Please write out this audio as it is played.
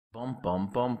Bum bum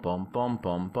bum bum bum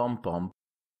bum bum bum.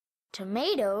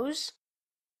 Tomatoes?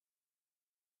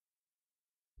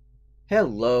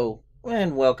 Hello,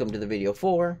 and welcome to the video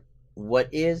for what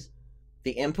is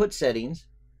the input settings,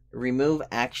 remove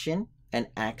action and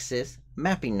axis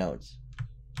mapping nodes.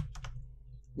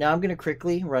 Now I'm going to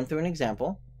quickly run through an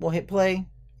example. We'll hit play,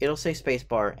 it'll say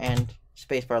spacebar, and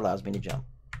spacebar allows me to jump.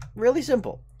 Really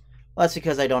simple. Well, that's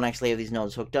because I don't actually have these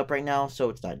nodes hooked up right now,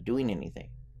 so it's not doing anything.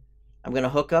 I'm going to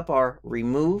hook up our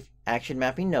remove action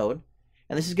mapping node,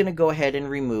 and this is going to go ahead and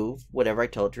remove whatever I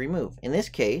tell it to remove. In this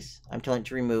case, I'm telling it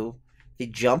to remove the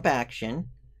jump action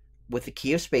with the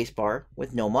key of spacebar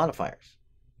with no modifiers.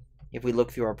 If we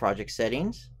look through our project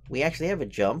settings, we actually have a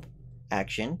jump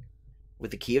action with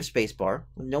the key of spacebar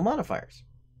with no modifiers.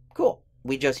 Cool.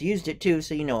 We just used it too,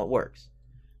 so you know it works.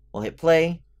 We'll hit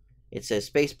play. It says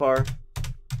spacebar,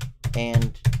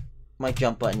 and my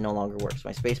jump button no longer works.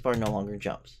 My spacebar no longer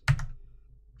jumps.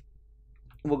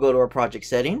 We'll go to our project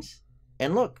settings,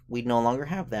 and look, we no longer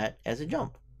have that as a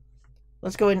jump.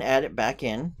 Let's go ahead and add it back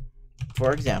in,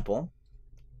 for example,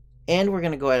 and we're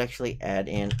going to go ahead and actually add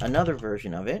in another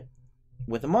version of it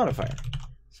with a modifier.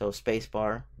 So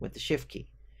spacebar with the shift key.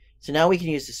 So now we can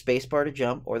use the spacebar to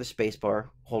jump or the spacebar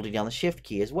holding down the shift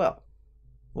key as well.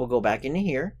 We'll go back into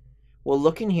here. We'll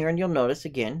look in here and you'll notice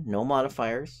again, no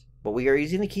modifiers, but we are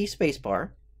using the key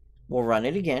spacebar. We'll run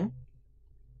it again.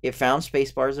 It found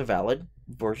spacebar is a valid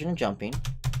version of jumping.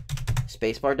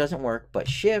 Spacebar doesn't work, but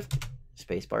shift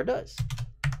spacebar does.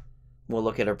 We'll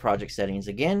look at our project settings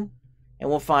again, and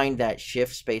we'll find that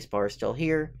shift spacebar is still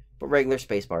here, but regular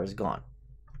spacebar is gone.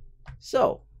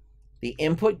 So the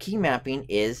input key mapping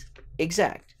is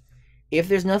exact. If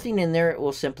there's nothing in there, it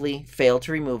will simply fail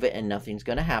to remove it and nothing's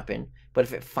going to happen. But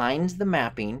if it finds the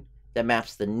mapping that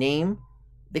maps the name,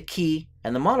 the key,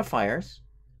 and the modifiers,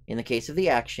 in the case of the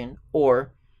action,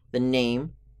 or the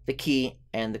name, the key,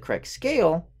 and the correct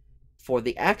scale for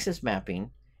the axis mapping,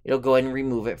 it'll go ahead and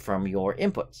remove it from your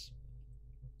inputs.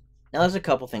 Now there's a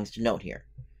couple things to note here.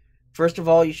 First of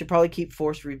all, you should probably keep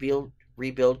force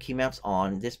rebuild key maps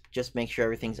on. This just makes sure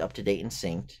everything's up to date and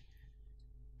synced.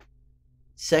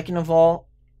 Second of all,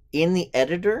 in the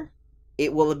editor,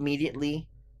 it will immediately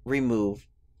remove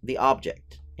the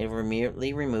object. It will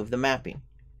immediately remove the mapping.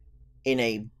 In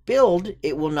a build,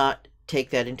 it will not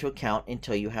take that into account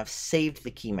until you have saved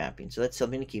the key mapping. So that's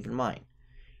something to keep in mind.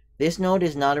 This node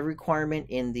is not a requirement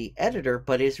in the editor,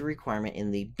 but is a requirement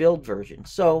in the build version.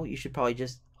 So you should probably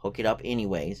just hook it up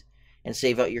anyways and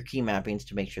save out your key mappings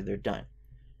to make sure they're done.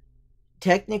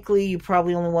 Technically, you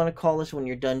probably only want to call this when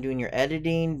you're done doing your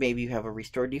editing. Maybe you have a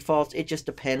restore defaults. It just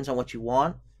depends on what you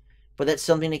want, but that's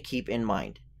something to keep in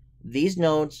mind. These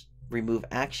nodes remove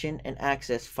action and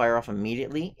access fire off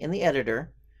immediately in the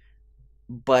editor,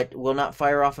 but will not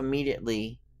fire off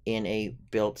immediately in a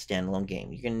built standalone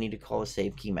game. You're going to need to call a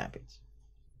save key mappings.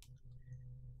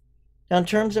 Now, in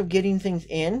terms of getting things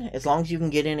in, as long as you can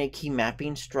get in a key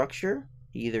mapping structure,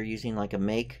 either using like a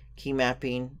make key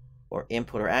mapping or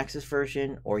input or axis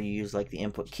version, or you use like the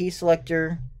input key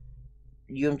selector,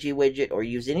 UMG widget, or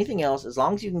use anything else, as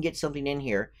long as you can get something in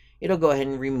here, it'll go ahead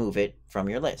and remove it from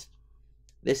your list.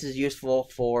 This is useful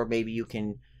for maybe you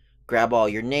can grab all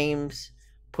your names,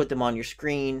 put them on your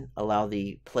screen, allow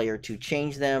the player to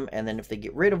change them, and then if they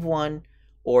get rid of one,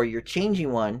 or you're changing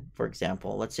one, for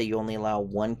example, let's say you only allow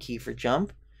one key for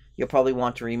jump, you'll probably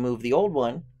want to remove the old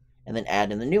one and then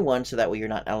add in the new one, so that way you're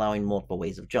not allowing multiple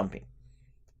ways of jumping.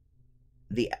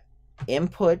 The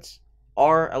inputs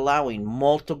are allowing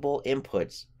multiple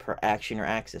inputs per action or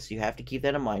axis. So you have to keep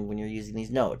that in mind when you're using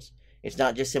these nodes. It's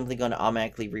not just simply going to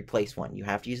automatically replace one. You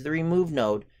have to use the remove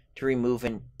node to remove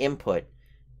an input,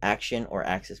 action, or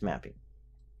axis mapping.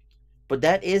 But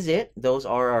that is it. Those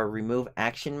are our remove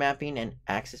action mapping and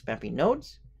axis mapping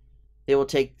nodes. They will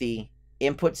take the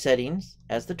input settings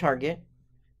as the target,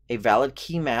 a valid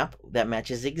key map that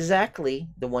matches exactly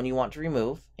the one you want to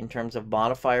remove in terms of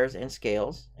modifiers and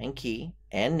scales and key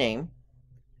and name,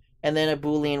 and then a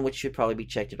Boolean which should probably be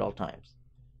checked at all times.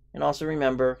 And also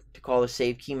remember to call the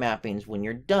save key mappings when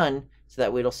you're done, so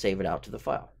that way it'll save it out to the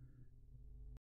file.